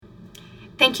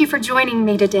Thank you for joining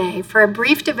me today for a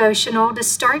brief devotional to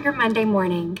start your Monday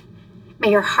morning. May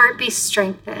your heart be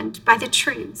strengthened by the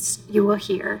truths you will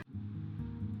hear.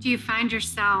 Do you find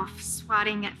yourself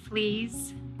swatting at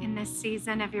fleas in this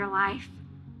season of your life?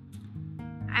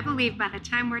 I believe by the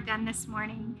time we're done this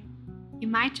morning, you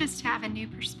might just have a new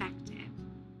perspective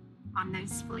on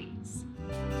those fleas.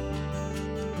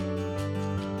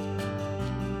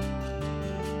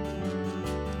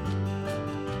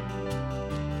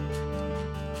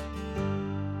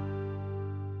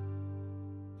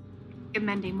 Good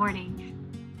Monday morning.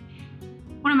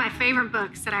 One of my favorite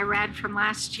books that I read from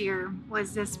last year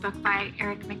was this book by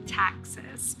Eric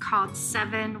Metaxas called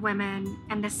 7 Women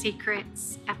and the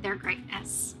Secrets of Their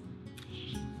Greatness.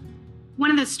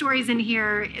 One of the stories in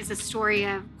here is a story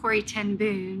of Corrie ten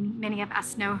Boom. Many of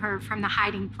us know her from The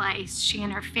Hiding Place. She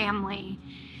and her family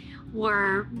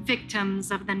were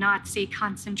victims of the Nazi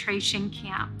concentration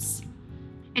camps.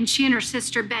 And she and her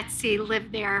sister Betsy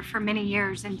lived there for many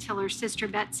years until her sister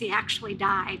Betsy actually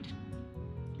died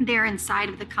there inside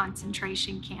of the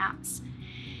concentration camps.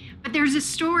 But there's a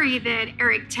story that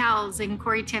Eric tells in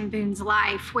Corrie ten Boom's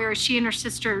life where she and her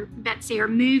sister Betsy are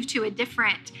moved to a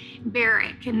different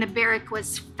barrack, and the barrack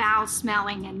was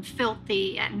foul-smelling and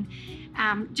filthy and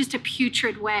just a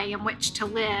putrid way in which to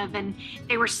live. And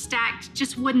they were stacked,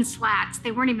 just wooden slats.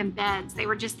 They weren't even beds. They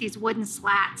were just these wooden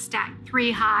slats stacked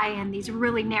 3 high and these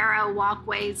really narrow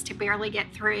walkways to barely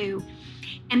get through.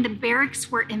 And the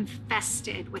barracks were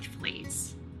infested with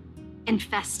fleas.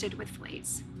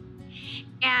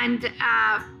 And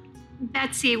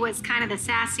Betsy was kind of the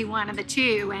sassy one of the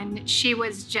two, and she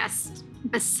was just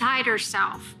beside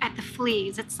herself at the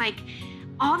fleas. It's like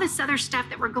all this other stuff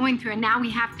that we're going through, and now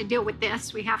we have to deal with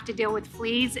this. We have to deal with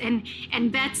fleas.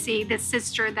 And Betsy, the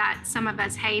sister that some of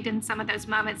us hate in some of those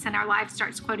moments in our life,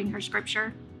 starts quoting her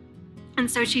scripture. And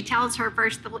so she tells her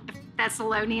 1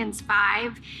 Thessalonians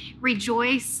 5,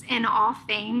 rejoice in all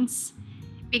things,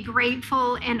 be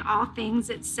grateful in all things,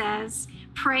 it says,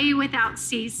 pray without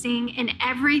ceasing, in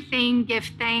everything give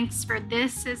thanks, for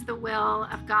this is the will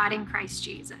of God in Christ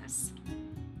Jesus.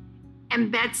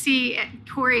 And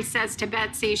Corrie says to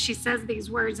Betsy, she says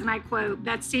these words, and I quote,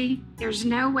 Betsy, there's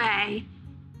no way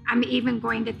I'm even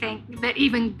going to think that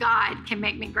even God can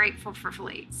make me grateful for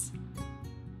fleas.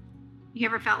 You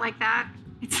ever felt like that?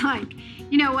 It's like,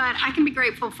 you know what? I can be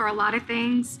grateful for a lot of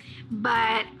things,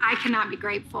 but I cannot be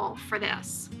grateful for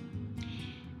this.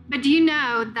 But do you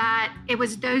know that it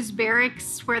was those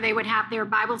barracks where they would have their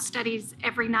Bible studies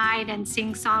every night and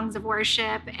sing songs of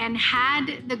worship, and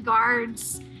had the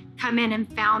guards come in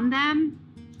and found them,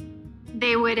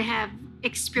 they would have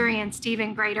experienced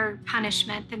even greater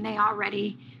punishment than they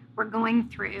already were going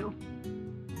through.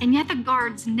 And yet the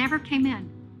guards never came in,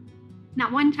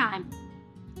 not one time.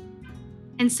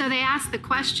 And so they asked the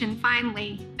question,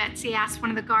 finally, Betsy asked one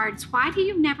of the guards, why do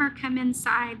you never come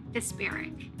inside this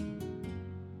barrack?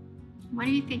 What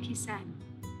do you think he said?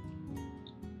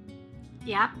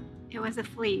 Yep, it was the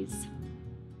fleas.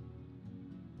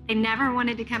 They never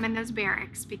wanted to come in those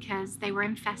barracks because they were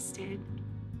infested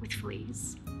with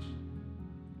fleas.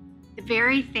 The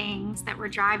very things that were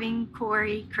driving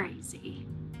Corrie crazy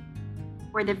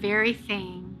were the very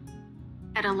thing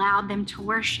that allowed them to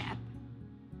worship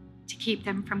to keep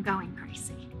them from going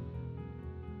crazy.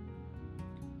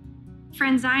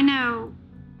 Friends, I know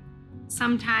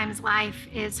sometimes life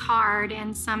is hard,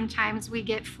 and sometimes we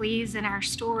get fleas in our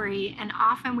story, and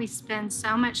often we spend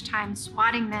so much time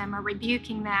swatting them or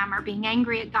rebuking them or being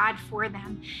angry at God for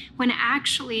them, when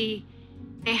actually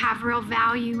they have real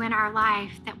value in our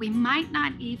life that we might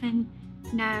not even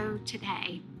know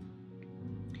today.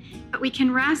 But we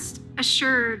can rest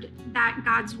assured that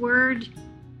God's word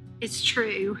is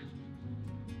true,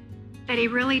 that he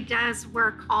really does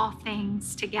work all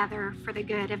things together for the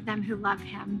good of them who love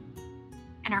him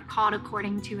and are called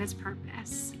according to his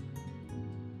purpose.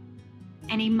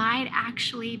 And he might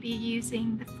actually be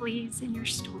using the fleas in your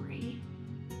story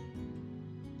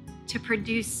to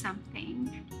produce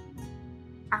something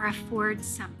or afford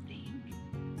something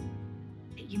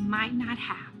that you might not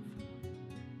have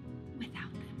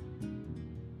without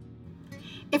them.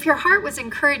 If your heart was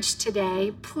encouraged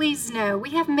today, please know we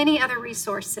have many other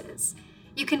resources.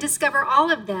 You can discover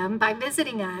all of them by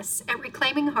visiting us at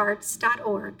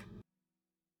reclaiminghearts.org.